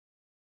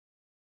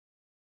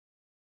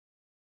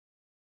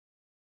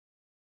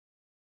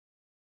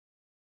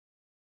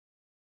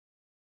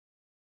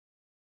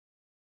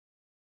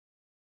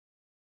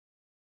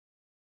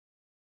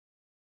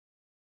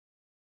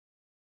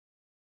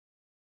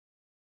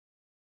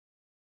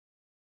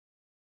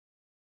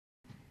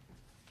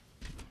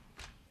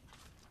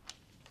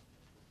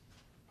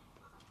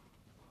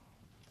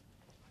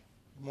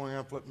Good morning,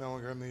 I'm Flip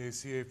Mellinger. I'm the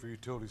ACA for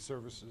Utility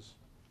Services.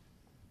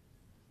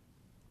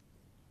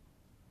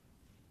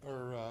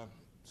 Our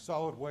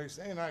solid waste,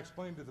 and I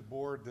explained to the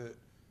board that,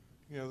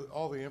 you know,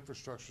 all the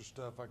infrastructure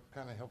stuff, I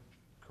kind of help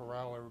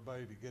corral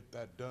everybody to get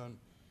that done.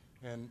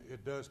 And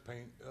it does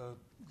paint a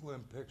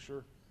glim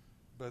picture,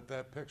 but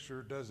that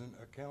picture doesn't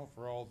account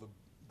for all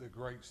the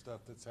great stuff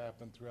that's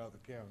happened throughout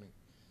the county.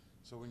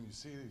 So when you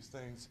see these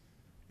things,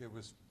 it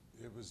was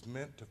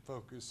meant to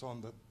focus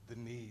on the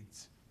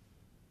needs.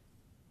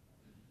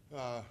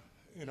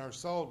 In our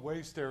solid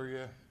waste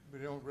area, we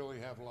don't really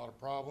have a lot of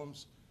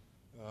problems.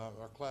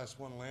 Our Class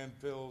 1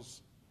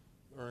 landfills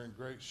are in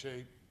great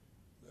shape.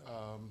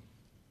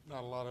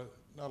 Not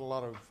a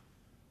lot of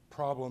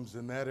problems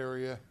in that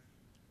area.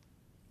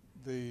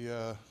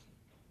 The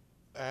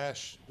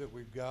ash that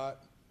we've got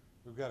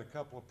a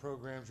couple of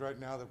programs right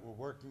now that we're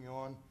working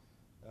on.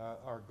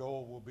 Our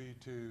goal will be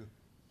to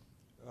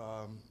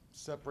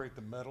separate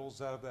the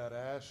metals out of that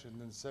ash and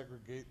then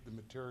segregate the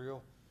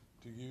material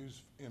to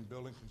use in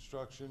building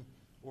construction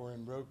or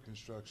in road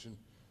construction.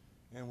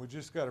 And we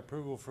just got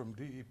approval from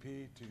DEP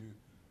to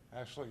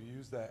actually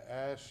use that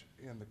ash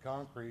in the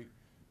concrete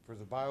for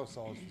the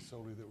biosolids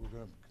facility that we're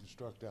going to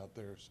construct out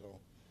there. So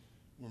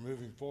we're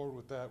moving forward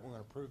with that. We're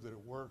going to prove that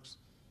it works,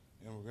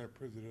 and we're going to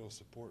prove that it'll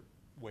support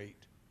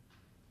weight.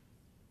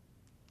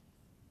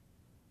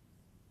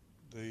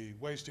 The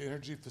waste to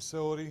energy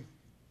facility,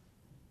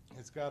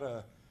 it's got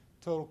a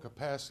total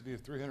capacity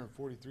of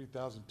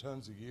 343,000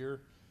 tons a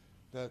year.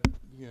 That,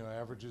 you know,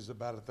 averages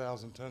about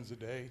 1,000 tons a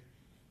day.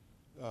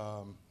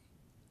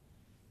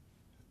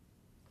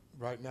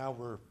 Right now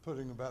we're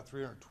putting about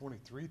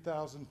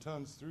 323,000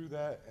 tons through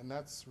that, and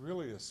that's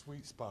really a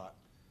sweet spot.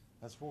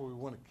 That's where we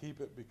want to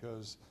keep it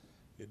because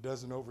it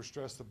doesn't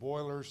overstress the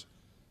boilers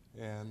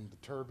and the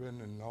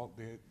turbine and all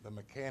the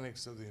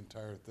mechanics of the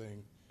entire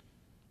thing.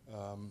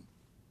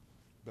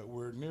 But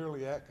we're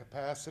nearly at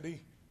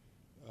capacity.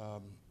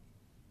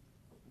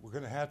 We're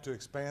going to have to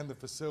expand the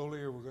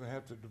facility, or we're going to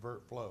have to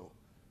divert flow.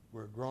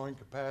 We're a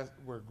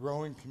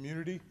growing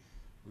community.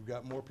 We've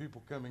got more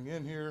people coming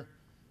in here.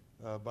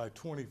 By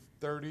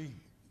 2030,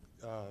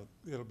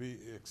 it'll be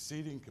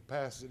exceeding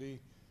capacity,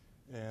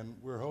 and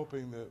we're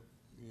hoping that,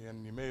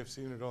 and you may have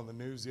seen it on the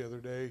news the other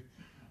day,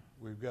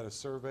 we've got a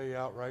survey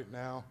out right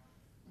now.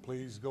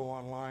 Please go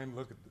online,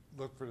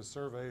 look for the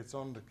survey. It's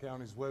on the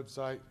county's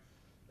website.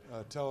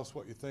 Tell us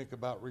what you think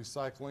about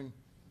recycling.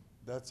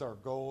 That's our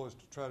goal, is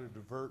to try to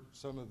divert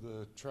some of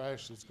the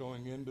trash that's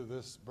going into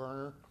this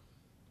burner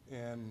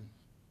and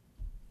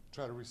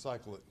try to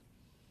recycle it.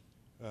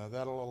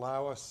 That'll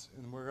allow us,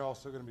 and we're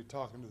also going to be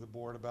talking to the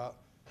board about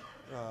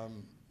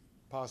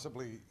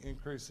possibly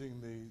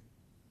increasing the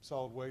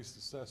solid waste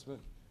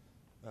assessment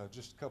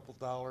just a couple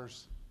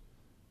dollars.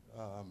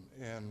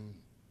 And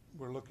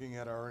we're looking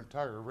at our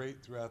entire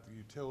rate throughout the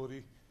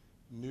utility.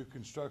 New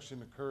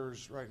construction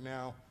occurs right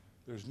now.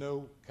 There's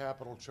no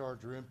capital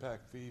charge or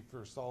impact fee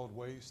for solid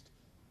waste.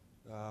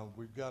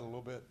 We've got a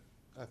little bit,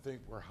 I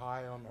think we're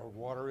high on our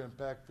water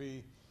impact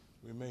fee.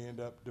 We may end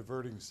up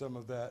diverting some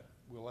of that.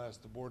 We'll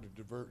ask the board to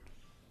divert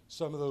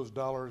some of those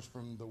dollars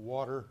from the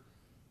water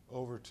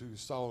over to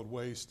solid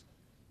waste.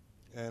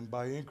 And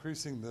by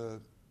increasing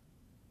the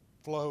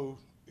flow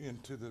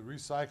into the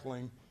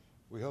recycling,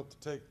 we hope to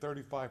take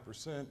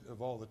 35%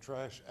 of all the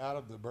trash out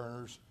of the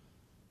burners,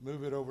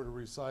 move it over to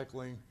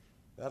recycling.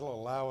 That'll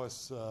allow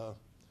us,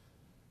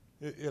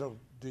 it'll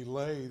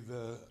delay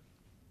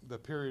the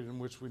period in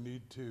which we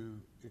need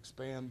to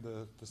expand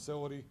the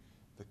facility.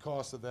 The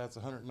cost of that's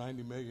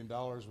 $190 million.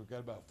 We've got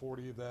about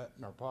 40 of that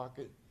in our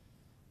pocket.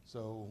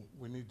 So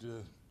we need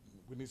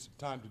some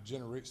time to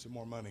generate some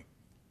more money.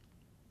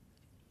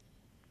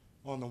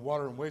 On the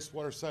water and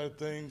wastewater side of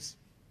things,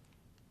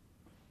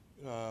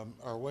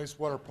 our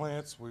wastewater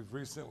plants, we've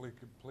recently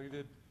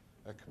completed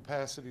a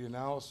capacity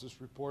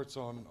analysis reports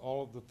on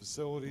all of the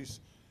facilities.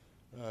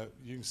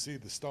 You can see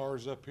the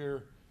stars up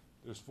here.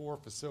 There's 4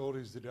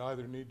 facilities that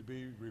either need to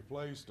be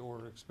replaced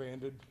or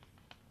expanded.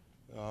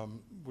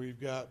 We've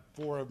got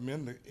 4 of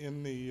them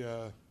in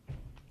the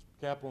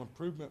capital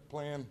improvement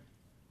plan.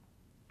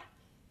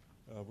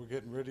 We're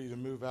getting ready to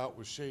move out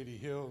with Shady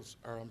Hills,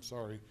 or I'm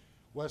sorry,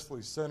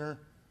 Wesley Center.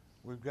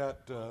 We've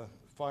got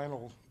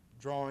final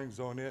drawings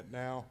on it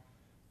now.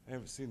 I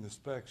haven't seen the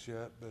specs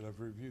yet, but I've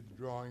reviewed the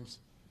drawings.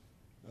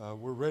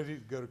 We're ready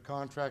to go to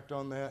contract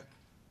on that.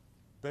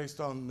 Based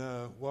on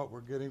what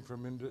we're getting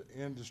from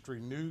industry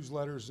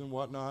newsletters and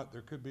whatnot,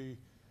 there could be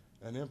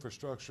an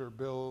infrastructure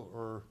bill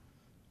or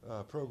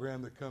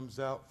program that comes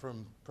out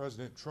from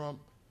President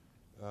Trump.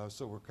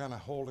 So we're kind of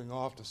holding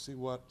off to see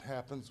what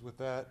happens with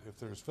that. If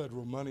there's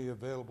federal money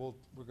available,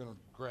 we're going to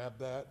grab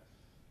that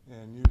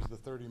and use the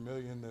 $30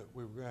 million that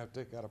we were going to have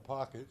to take out of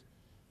pocket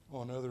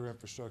on other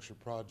infrastructure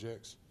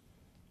projects.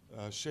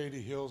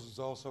 Shady Hills is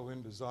also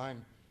in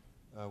design.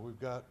 We've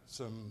got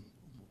some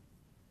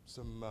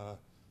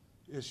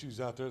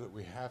issues out there that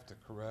we have to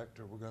correct,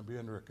 or we're going to be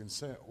under a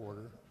consent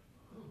order.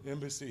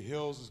 Embassy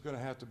Hills is going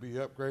to have to be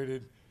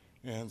upgraded,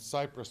 and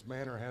Cypress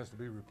Manor has to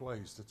be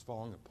replaced. It's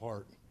falling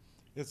apart.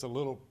 It's a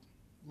little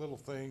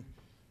thing,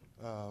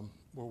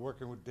 We're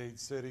working with Dade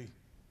City.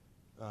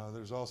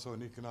 There's also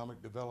an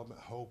economic development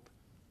hope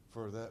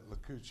for that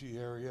Lakuchi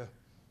area.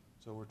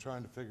 So we're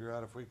trying to figure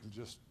out if we can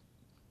just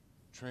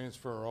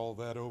transfer all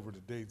that over to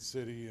Dade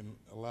City and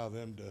allow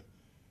them to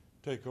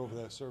take over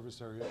that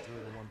service area up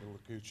 301 to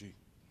Lakuchi.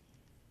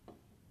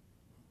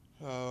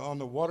 On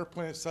the water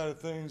plant side of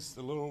things,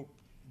 the little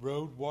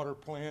road water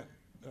plant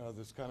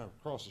that's kind of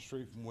across the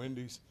street from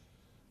Wendy's,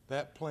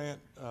 that plant,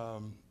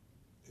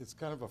 it's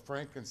kind of a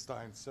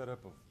Frankenstein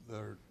setup of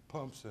their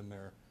pumps in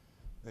there.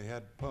 They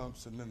had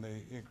pumps, and then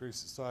they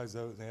increased the size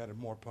of it, and they added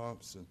more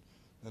pumps, and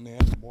then they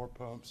added more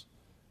pumps.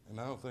 And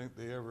I don't think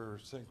they ever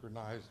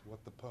synchronized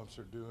what the pumps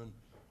are doing.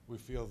 We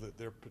feel that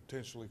they're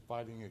potentially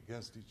fighting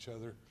against each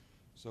other.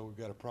 So we've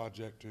got a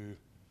project to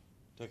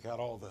take out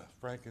all the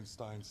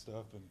Frankenstein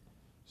stuff and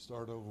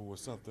start over with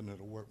something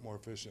that'll work more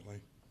efficiently.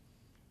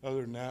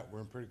 Other than that,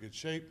 we're in pretty good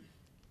shape.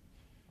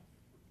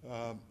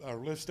 Our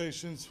lift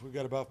stations, we've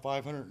got about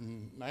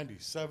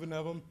 597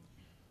 of them.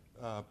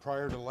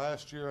 Prior to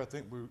last year, I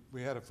think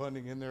we had a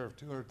funding in there of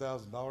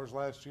 $200,000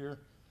 last year.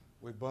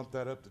 We bumped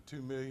that up to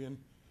 $2 million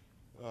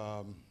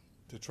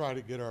to try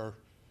to get our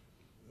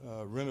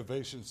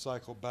renovation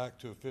cycle back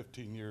to a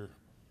 15-year.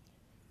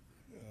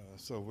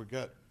 So we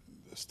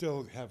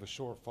still have a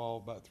shortfall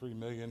of about $3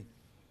 million.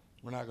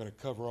 We're not going to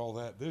cover all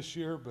that this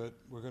year, but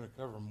we're going to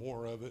cover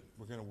more of it.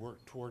 We're going to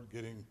work toward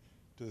getting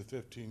to the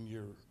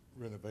 15-year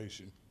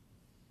renovation.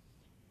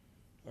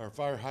 Our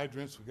fire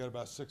hydrants, we've got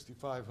about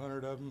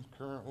 6,500 of them.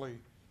 Currently,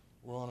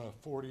 we're on a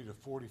 40 to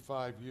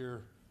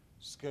 45-year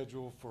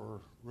schedule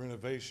for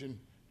renovation.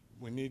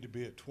 We need to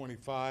be at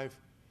 25.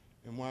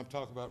 And when I'm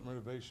talking about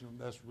renovation,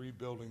 that's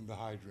rebuilding the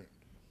hydrant.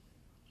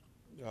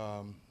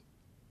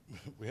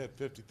 We had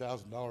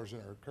 $50,000 in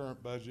our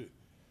current budget.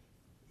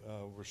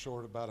 We're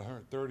short about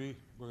 130.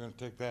 We're going to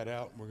take that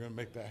out, and we're going to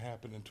make that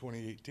happen in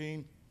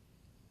 2018.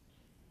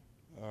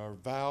 Our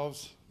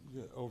valves,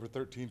 over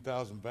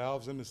 13,000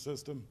 valves in the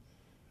system.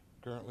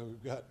 Currently,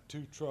 we've got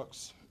 2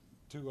 trucks,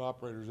 2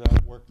 operators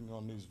out working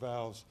on these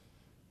valves.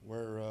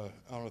 We're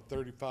on a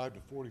 35 to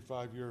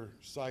 45-year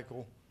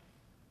cycle.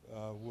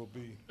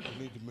 We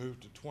need to move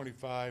to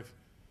 25.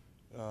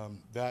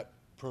 That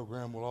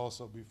program will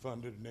also be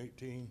funded in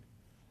 18.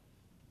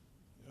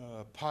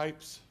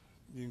 Pipes,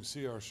 you can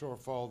see our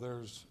shortfall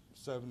there's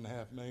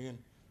 $7.5 million.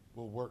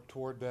 We'll work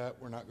toward that.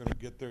 We're not going to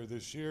get there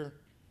this year.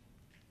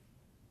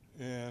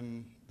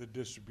 And the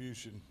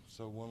distribution,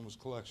 so one was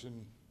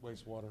collection,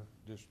 wastewater,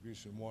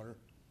 distribution, water,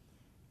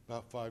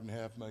 about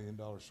 $5.5 million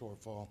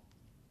shortfall.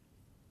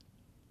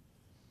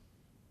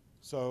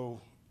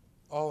 So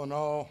all in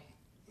all,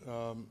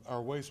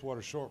 our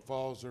wastewater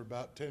shortfalls are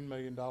about $10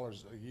 million a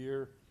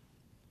year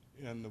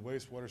in the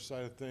wastewater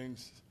side of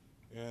things,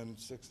 and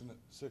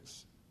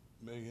 $6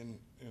 million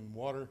in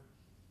water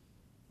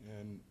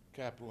and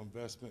capital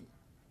investment.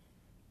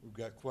 We've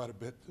got quite a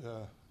bit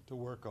to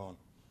work on.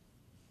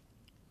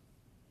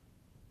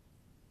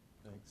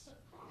 Thanks.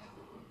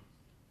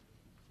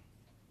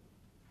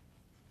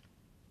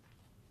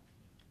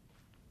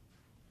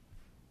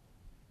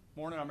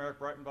 Morning, I'm Eric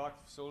Breitenbach,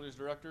 Facilities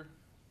Director.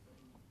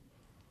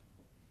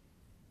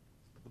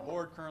 The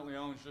board currently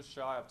owns just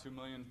shy of 2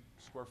 million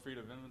square feet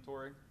of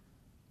inventory,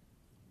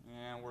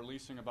 and we're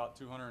leasing about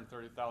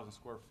 230,000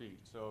 square feet.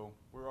 So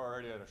we're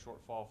already at a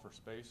shortfall for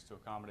space to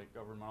accommodate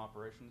government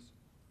operations.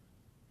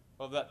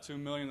 Of that 2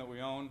 million that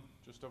we own,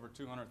 just over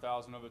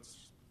 200,000 of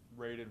it's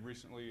rated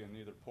recently in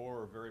either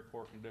poor or very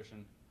poor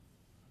condition.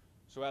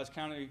 So as the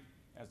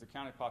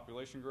county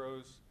population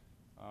grows,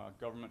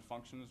 government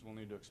functions will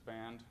need to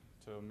expand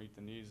to meet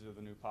the needs of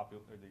the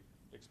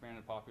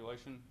expanded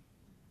population.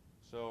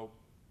 So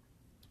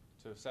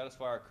to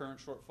satisfy our current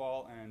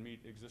shortfall and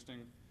meet existing,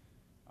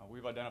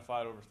 we've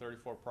identified over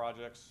 34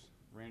 projects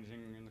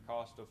ranging in the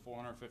cost of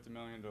 $450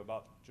 million to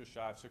about just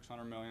shy of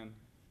 $600 million,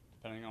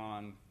 depending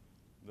on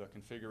the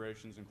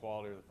configurations and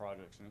quality of the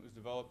projects. And it was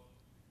developed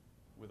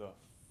with a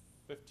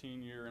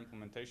 15-year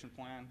implementation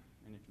plan,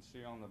 and you can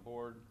see on the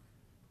board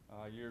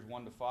years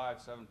 1 to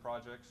 5, 7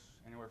 projects,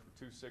 anywhere from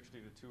 260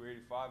 to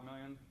 285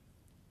 million.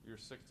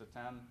 Years 6 to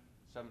 10,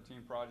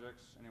 17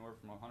 projects, anywhere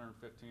from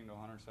 115 to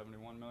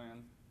 171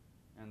 million.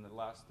 And the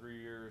last 3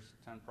 years,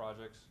 10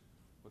 projects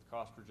with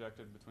cost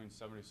projected between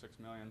 76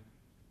 million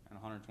and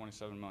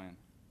 127 million.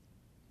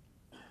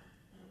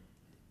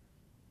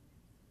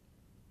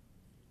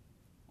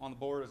 On the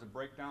board is a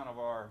breakdown of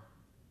our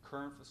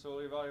current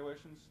facility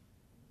evaluations.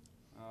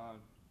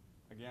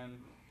 Again,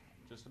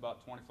 just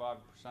about 25%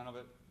 of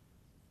it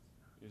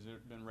has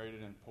been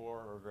rated in poor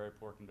or very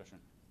poor condition.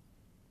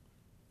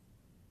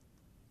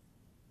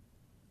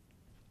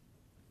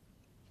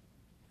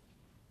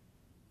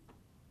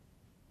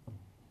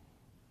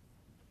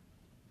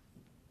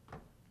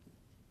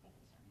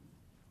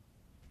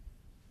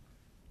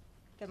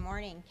 Good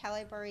morning.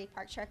 Kelly Burry,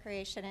 Parks,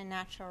 Recreation, and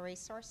Natural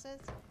Resources.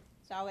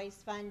 It's always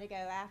fun to go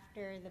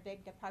after the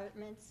big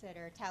departments that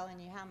are telling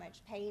you how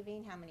much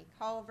paving, how many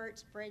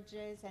culverts,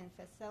 bridges, and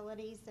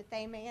facilities that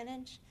they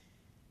manage,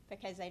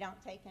 because they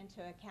don't take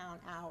into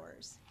account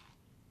ours.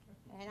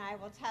 And I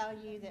will tell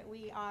you that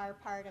we are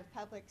part of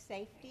public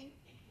safety.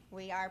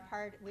 We are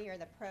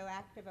the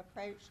proactive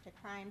approach to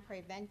crime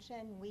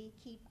prevention. We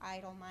keep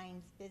idle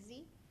minds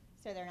busy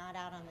so they're not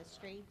out on the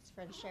streets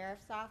for the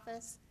sheriff's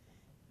office.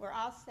 We're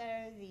also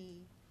the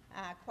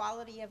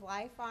quality of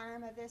life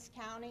arm of this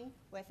county.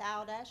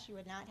 Without us, you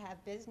would not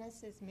have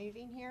businesses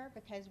moving here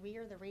because we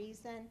are the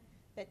reason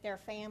that their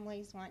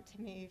families want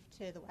to move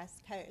to the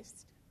West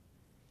Coast.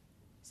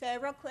 So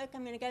real quick,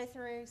 I'm going to go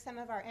through some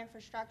of our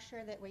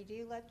infrastructure that we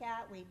do look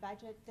at. We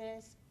budget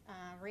this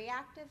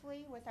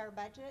reactively with our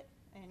budget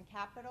and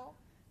capital.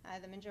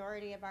 The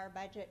majority of our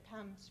budget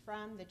comes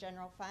from the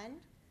general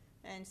fund,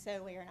 and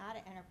so we are not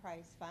an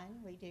enterprise fund.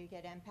 We do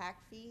get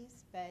impact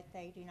fees, but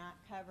they do not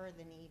cover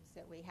the needs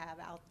that we have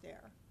out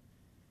there.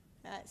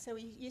 So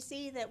you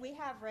see that we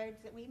have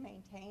roads that we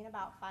maintain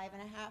about 5.5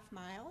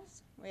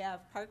 miles. We have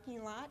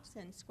parking lots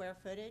and square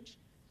footage.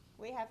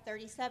 We have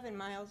 37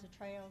 miles of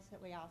trails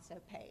that we also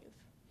pave.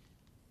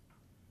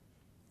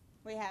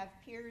 We have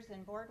piers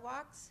and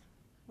boardwalks.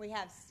 We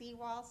have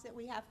seawalls that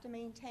we have to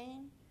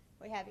maintain.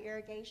 We have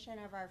irrigation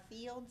of our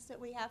fields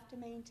that we have to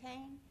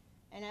maintain.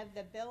 And of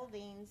the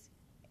buildings,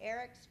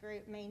 Eric's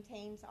group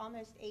maintains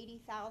almost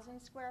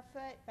 80,000 square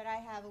foot, but I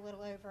have a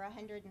little over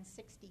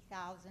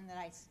 160,000 that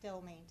I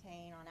still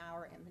maintain on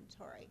our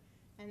inventory.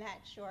 And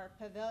that's your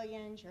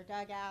pavilions, your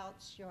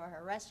dugouts,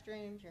 your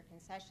restrooms, your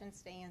concession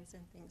stands,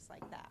 and things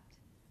like that.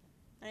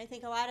 And I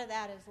think a lot of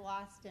that is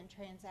lost in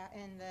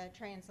the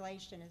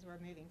translation as we're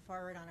moving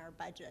forward on our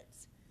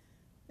budgets.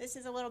 This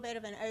is a little bit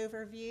of an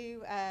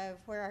overview of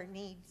where our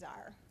needs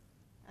are.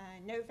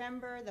 In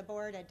November, the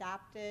board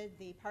adopted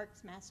the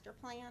Parks Master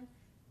Plan,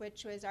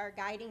 which was our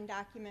guiding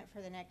document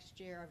for the next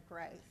year of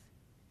growth.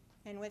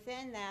 And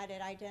within that,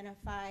 it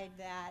identified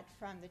that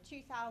from the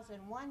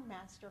 2001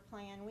 master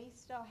plan, we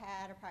still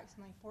had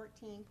approximately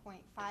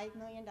 $14.5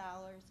 million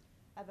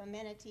of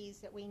amenities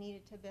that we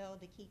needed to build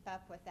to keep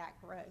up with that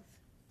growth.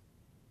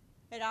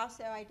 It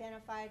also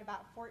identified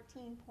about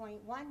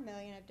 $14.1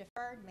 million of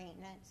deferred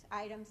maintenance,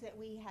 items that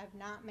we have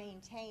not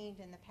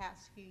maintained in the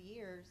past few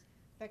years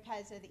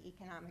because of the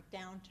economic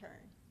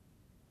downturn.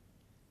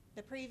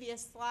 The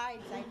previous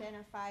slides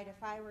identified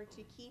if I were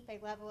to keep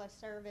a level of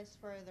service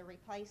for the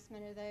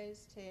replacement of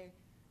those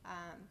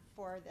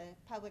for the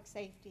public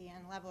safety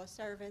and level of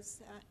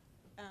service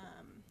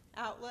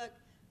outlook,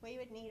 we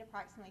would need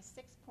approximately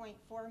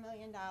 $6.4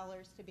 million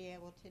to be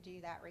able to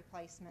do that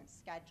replacement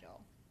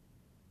schedule.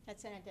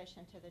 That's in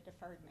addition to the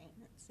deferred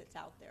maintenance that's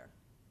out there.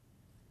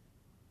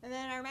 And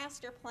then our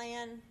master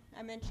plan,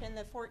 I mentioned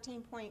the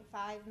 $14.5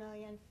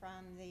 million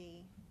from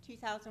the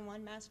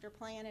 2001 master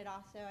plan. It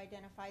also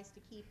identifies to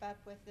keep up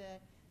with the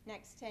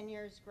next 10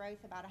 years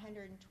growth about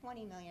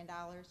 $120 million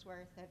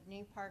worth of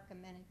new park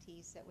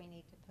amenities that we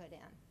need to put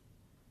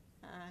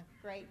in.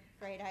 Great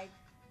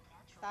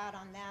thought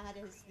on that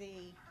is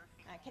the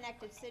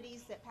Connected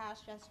Cities that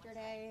passed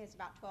yesterday is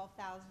about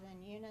 12,000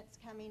 units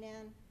coming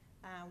in.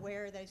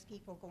 Where are those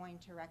people going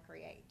to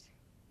recreate?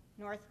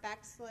 North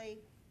Bexley,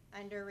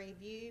 under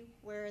review,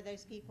 where are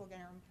those people going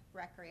to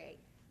recreate?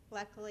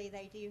 Luckily,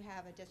 they do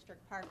have a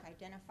district park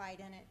identified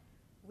in it.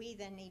 We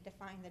then need to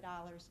find the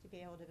dollars to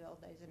be able to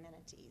build those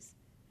amenities,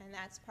 and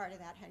that's part of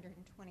that $120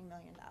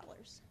 million.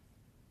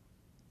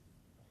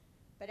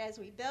 But as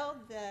we build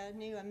the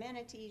new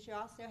amenities, you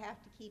also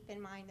have to keep in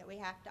mind that we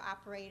have to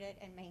operate it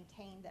and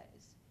maintain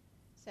those.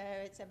 So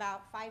it's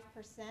about 5%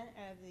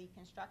 of the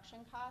construction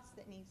cost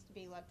that needs to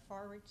be looked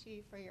forward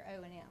to for your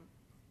O&M.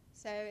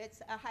 So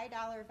it's a high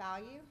dollar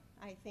value.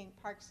 I think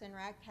Parks and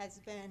Rec has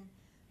been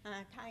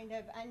kind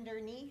of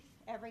underneath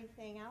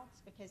everything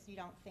else because you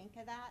don't think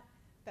of that.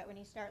 But when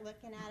you start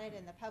looking at it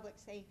in the public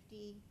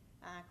safety,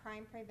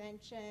 crime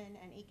prevention,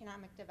 and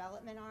economic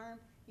development arm,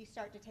 you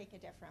start to take a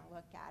different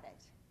look at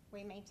it.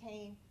 We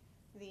maintain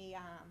the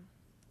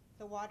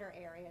water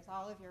areas,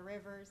 all of your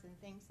rivers and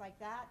things like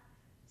that.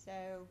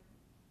 So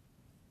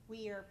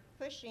we are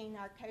pushing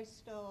our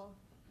coastal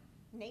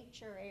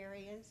nature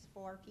areas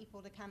for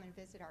people to come and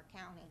visit our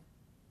county.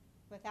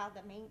 Without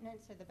the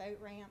maintenance of the boat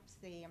ramps,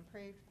 the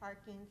improved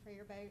parking for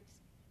your boats,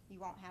 you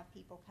won't have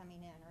people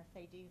coming in, or if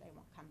they do, they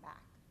won't come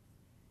back.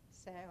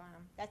 So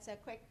that's a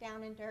quick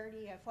down and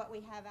dirty of what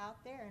we have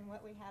out there and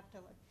what we have to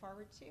look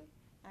forward to.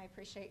 I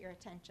appreciate your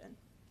attention.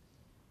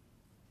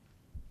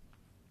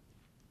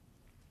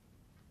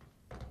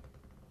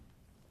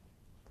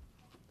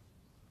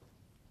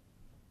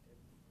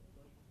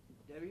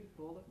 Debbie,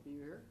 Paula, are you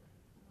here?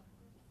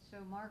 So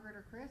Margaret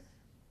or Chris?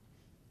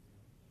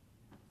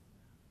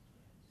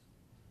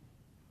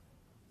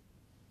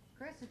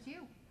 Chris, it's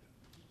you.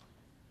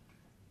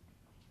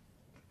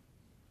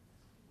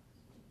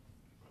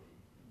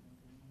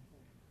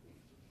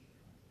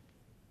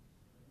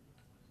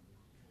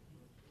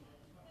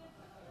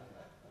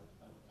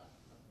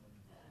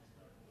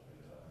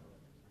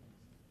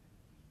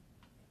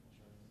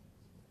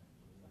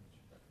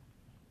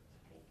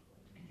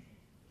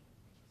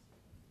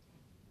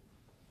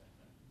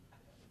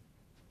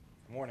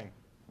 Morning.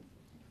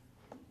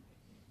 Let's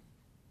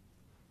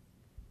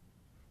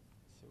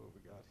see what we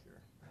got here.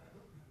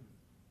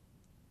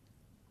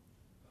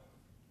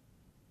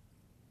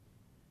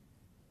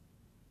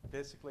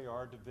 Basically,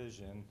 our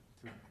division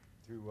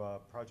through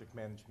project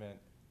management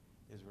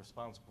is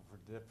responsible for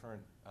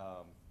different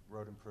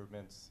road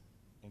improvements,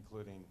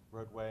 including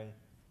roadway,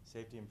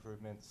 safety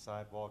improvements,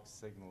 sidewalks,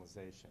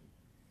 signalization.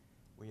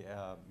 We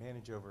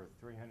manage over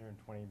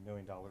 $320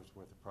 million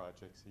worth of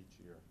projects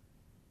each year.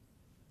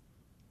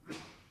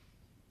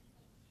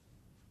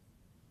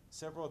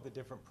 Several of the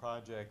different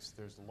projects,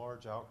 there's a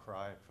large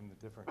outcry from the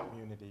different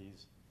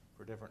communities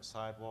for different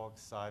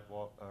sidewalks,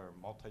 or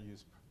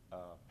multi-use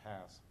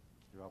paths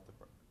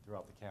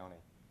throughout the county.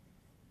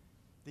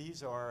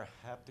 These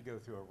have to go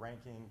through a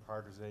ranking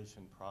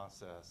prioritization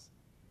process,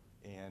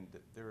 and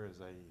there is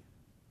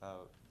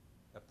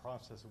a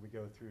process that we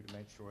go through to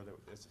make sure that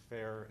it's a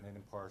fair and an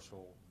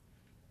impartial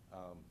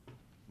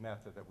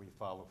method that we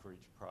follow for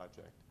each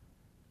project.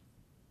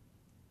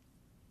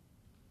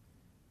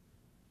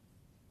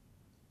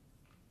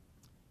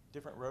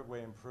 Different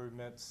roadway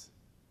improvements,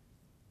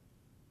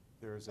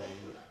 there's a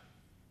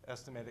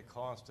estimated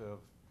cost of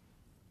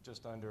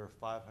just under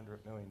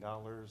 $500 million.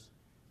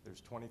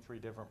 There's 23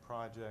 different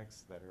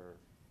projects that are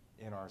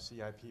in our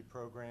CIP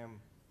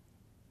program,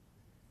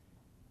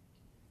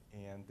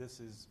 and this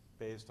is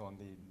based on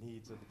the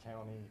needs of the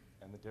county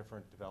and the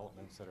different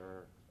developments that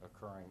are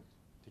occurring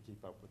to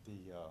keep up with the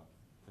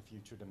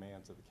future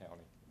demands of the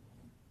county.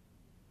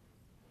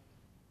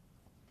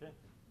 Okay,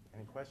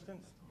 any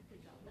questions?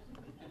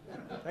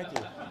 Thank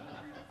you. Nice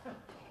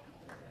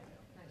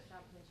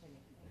job pitching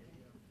it.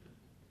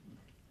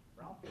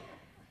 Ralph?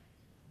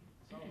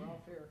 Saw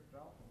Ralph here.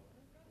 Ralph?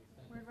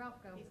 Where'd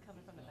Ralph go? He's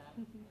coming from the back.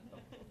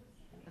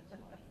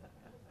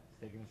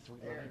 Taking a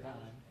sweet little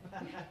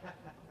time.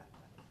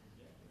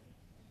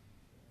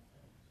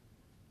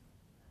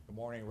 Good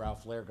morning,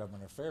 Ralph Lair,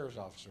 Government Affairs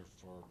Officer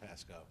for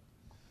Pasco.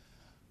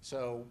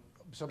 So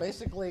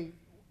basically,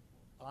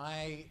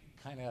 I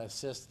kind of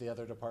assist the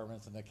other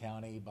departments in the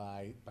county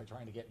by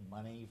trying to get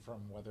money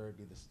from whether it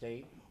be the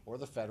state or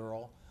the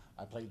federal.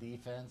 I play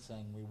defense,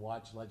 and we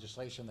watch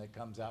legislation that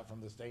comes out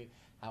from the state,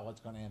 how it's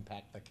going to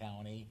impact the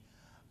county,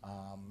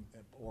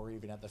 or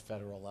even at the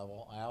federal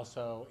level. I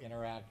also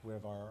interact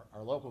with our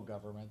local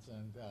governments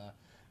and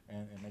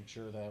make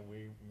sure that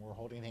we're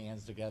holding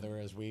hands together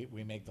as we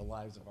make the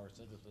lives of our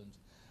citizens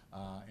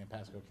in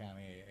Pasco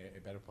County a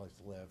better place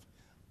to live,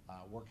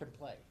 work, and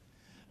play.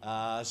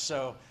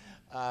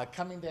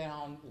 Coming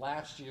down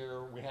last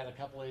year, we had a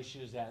couple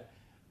issues that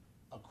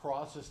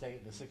across the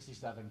state, the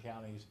 67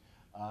 counties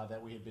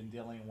that we had been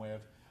dealing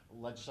with,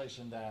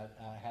 legislation that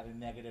had a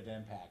negative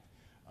impact.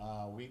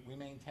 We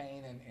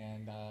maintain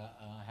and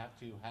have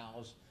to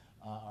house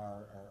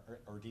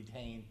or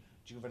detain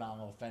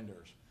juvenile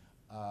offenders.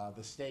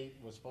 The state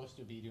was supposed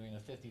to be doing a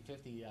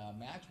 50-50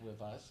 match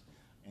with us.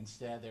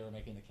 Instead, they were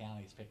making the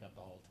counties pick up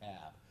the whole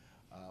tab.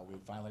 We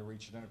finally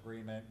reached an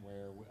agreement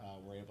where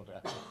we're able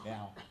to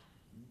now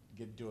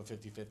do a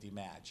 50-50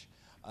 match.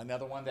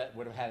 Another one that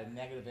would have had a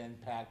negative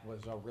impact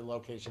was a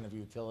relocation of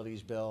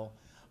utilities bill.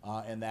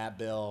 In that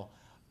bill,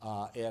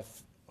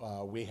 if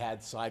we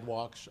had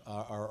sidewalks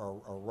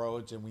or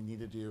roads and we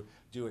needed to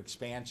do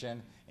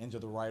expansion into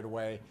the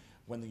right-of-way,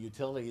 when the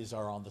utilities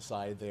are on the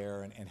side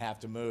there and have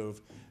to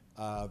move,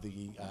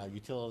 the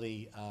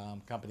utility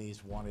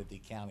companies wanted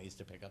the counties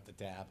to pick up the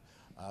tab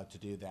to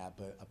do that.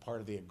 But a part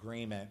of the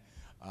agreement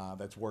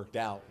that's worked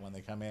out when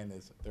they come in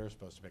is they're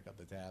supposed to pick up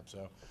the tab.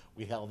 So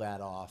we held that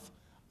off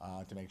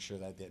to make sure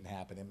that didn't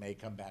happen. It may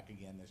come back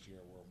again this year.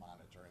 We're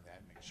monitoring that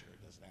and make sure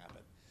it doesn't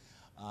happen.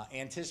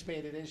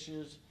 Anticipated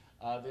issues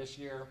this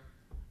year,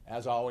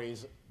 as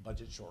always,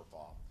 budget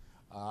shortfall.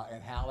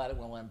 And how that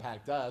will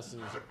impact us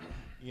is,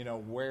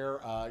 where,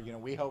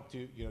 we hope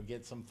to,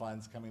 get some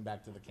funds coming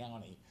back to the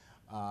county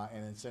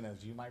and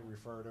incentives. You might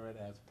refer to it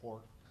as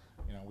pork.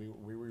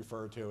 We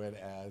refer to it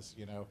as,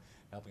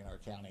 helping our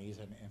counties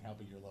and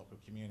helping your local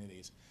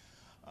communities.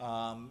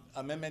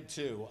 Amendment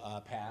 2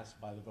 passed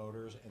by the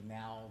voters, and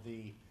now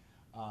the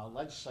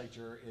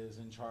legislature is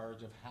in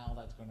charge of how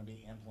that's going to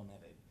be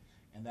implemented.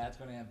 And that's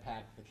going to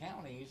impact the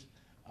counties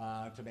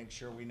to make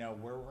sure we know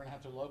where we're going to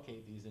have to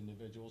locate these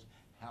individuals,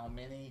 how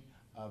many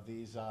of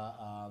these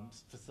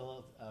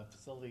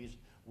facilities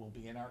will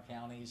be in our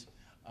counties.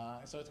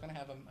 So it's going to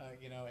have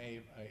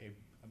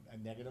a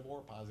negative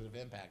or positive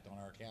impact on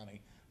our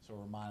county, so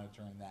we're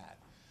monitoring that.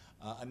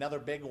 Another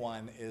big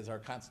one is our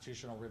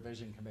Constitutional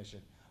Revision Commission.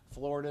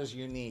 Florida's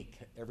unique.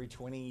 Every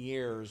 20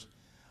 years,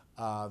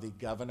 the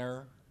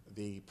governor,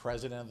 the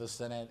president of the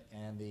Senate,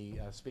 and the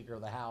Speaker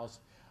of the House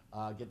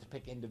get to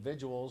pick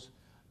individuals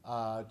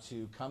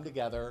to come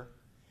together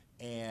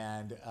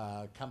and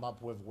come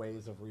up with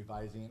ways of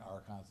revising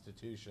our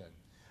Constitution,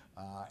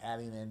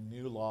 adding in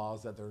new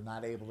laws that they're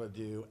not able to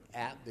do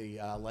at the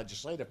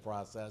legislative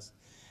process.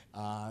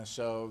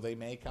 So they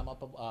may come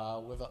up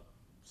with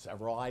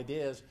several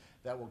ideas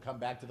that will come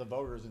back to the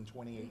voters in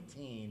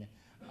 2018,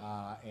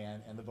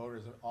 and the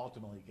voters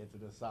ultimately get to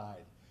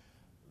decide.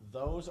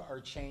 Those are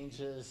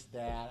changes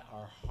that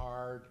are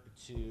hard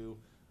to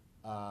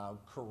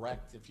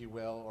correct, if you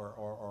will,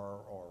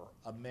 or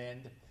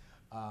amend.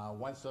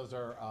 Once those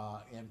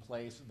are in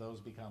place, those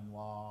become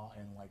law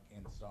and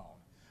in stone.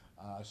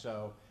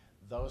 So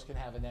those can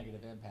have a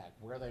negative impact.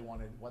 What they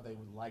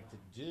would like to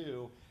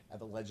do at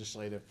the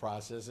legislative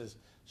process is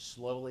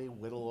slowly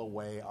whittle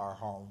away our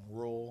home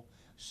rule,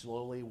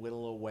 slowly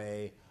whittle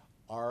away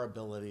our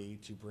ability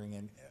to bring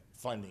in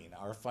funding.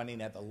 Our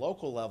funding at the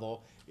local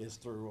level is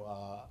through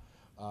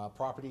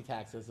property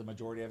taxes, the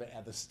majority of it.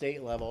 At the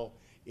state level,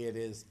 it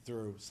is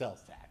through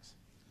sales tax.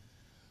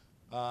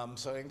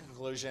 So in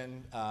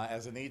conclusion,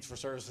 as the needs for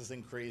services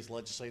increase,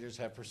 legislators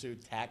have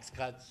pursued tax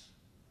cuts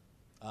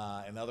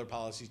and other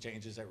policy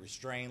changes that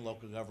restrain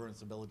local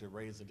government's ability to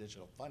raise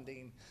additional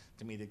funding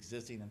to meet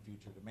existing and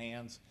future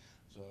demands.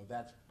 So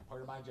that's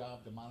part of my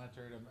job, to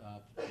monitor,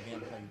 to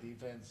again, play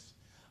defense,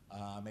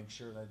 make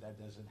sure that that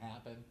doesn't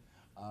happen.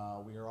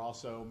 We are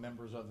also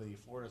members of the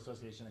Florida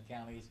Association of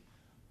Counties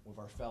with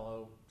our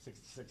fellow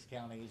 66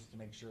 counties to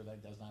make sure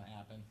that does not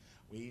happen.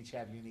 We each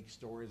have unique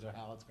stories of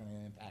how it's going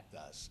to impact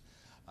us.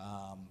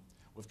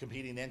 With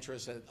competing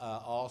interests at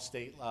all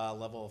state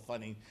level of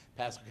funding,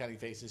 Pasco County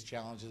faces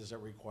challenges that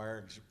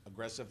require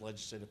aggressive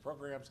legislative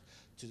programs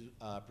to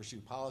pursue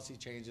policy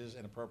changes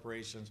and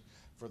appropriations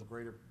for the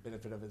greater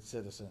benefit of its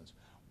citizens.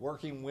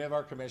 Working with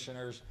our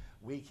commissioners,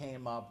 we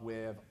came up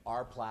with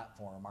our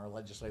platform, our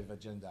legislative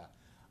agenda.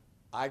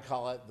 I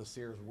call it the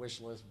Sears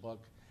wish list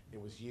book. It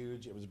was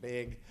huge, it was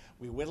big.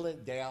 We whittled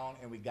it down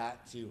and we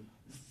got to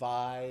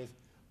 5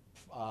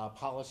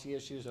 policy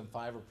issues and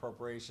 5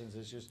 appropriations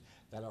issues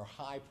that are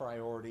high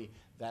priority,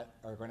 that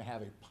are going to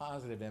have a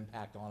positive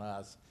impact on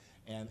us.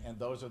 And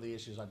those are the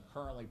issues I'm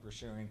currently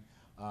pursuing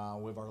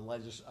with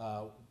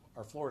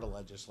our Florida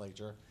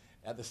legislature.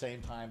 At the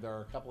same time, there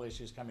are a couple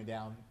issues coming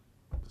down,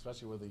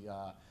 especially with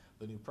the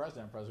new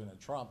president, President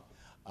Trump,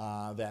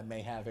 that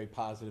may have a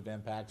positive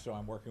impact. So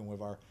I'm working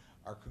with our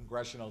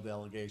congressional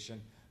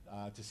delegation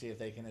to see if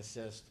they can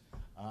assist.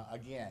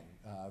 Again,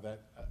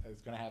 that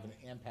it's going to have an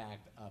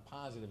impact, a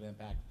positive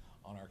impact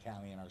on our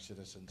county and our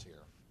citizens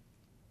here.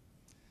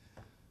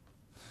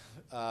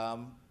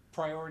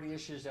 Priority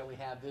issues that we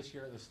have this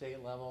year at the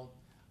state level,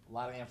 a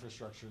lot of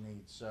infrastructure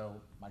needs. So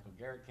Michael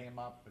Garrett came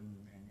up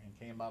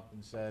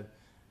and said,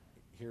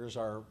 here's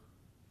our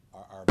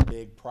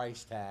big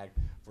price tag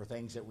for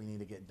things that we need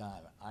to get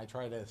done. I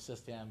try to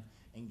assist him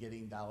in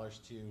getting dollars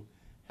to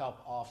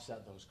help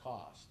offset those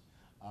costs.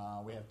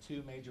 We have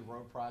 2 major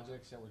road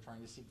projects that we're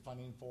trying to seek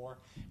funding for,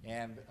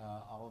 and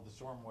all of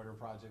the stormwater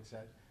projects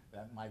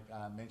that Mike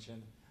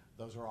mentioned.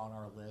 Those are on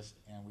our list,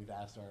 and we've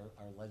asked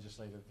our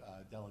legislative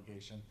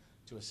delegation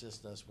to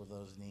assist us with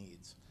those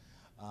needs.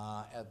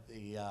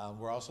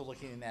 We're also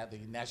looking at the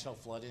National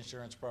Flood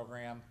Insurance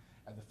Program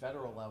at the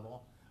federal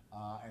level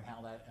and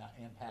how that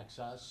impacts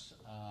us.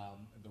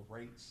 The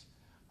rates,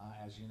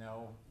 as you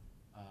know,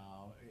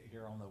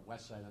 here on the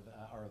west side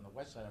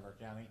of our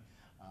county,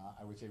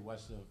 I would say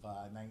west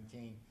of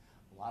 19,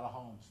 a lot of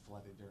homes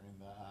flooded during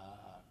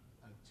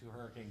the 2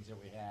 hurricanes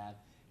that we had,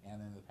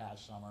 and in the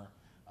past summer.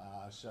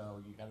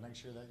 So you got to make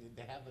sure that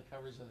they have the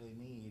coverage that they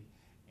need,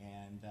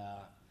 and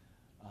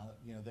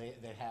you know,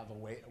 they have a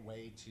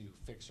way to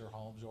fix their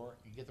homes or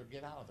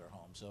get out of their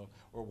homes. So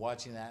we're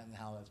watching that and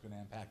how that's going to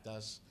impact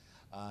us.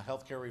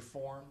 Healthcare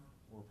reform,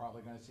 we're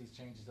probably going to see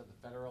changes at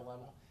the federal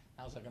level.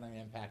 How's that going to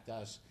impact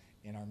us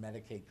in our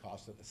Medicaid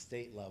costs at the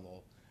state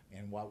level,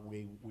 and what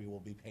we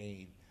will be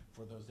paying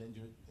for those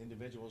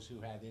individuals who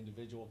had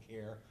individual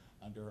care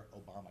under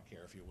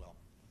Obamacare, if you will.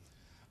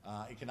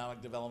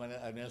 Economic Development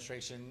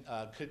Administration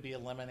could be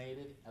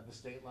eliminated at the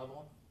state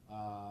level.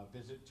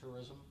 Visit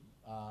tourism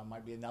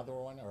might be another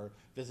one, or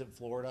Visit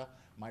Florida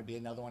might be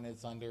another one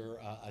that's under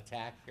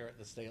attack here at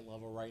the state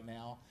level right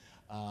now.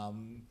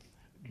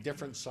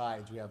 Different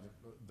sides. We have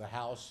the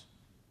House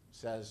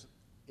says,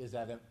 is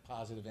that a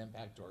positive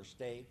impact to our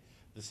state?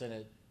 The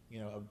Senate, you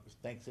know,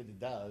 thinks that it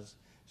does.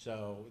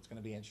 So it's going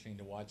to be interesting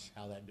to watch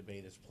how that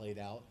debate is played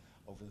out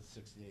over the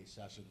 60-day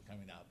session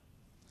coming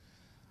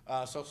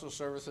up. Social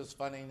services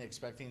funding,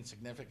 expecting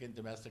significant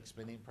domestic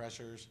spending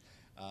pressures.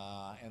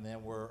 And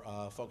then we're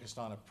focused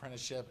on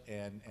apprenticeship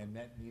and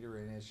net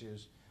metering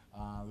issues.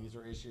 These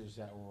are issues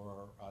that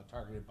were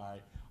targeted by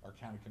our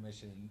county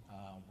commission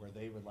where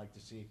they would like to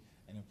see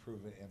an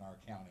improvement in our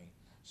county.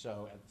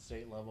 So at the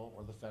state level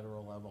or the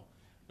federal level,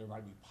 there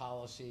might be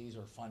policies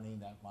or funding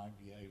that might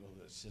be able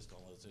to assist on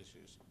those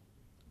issues.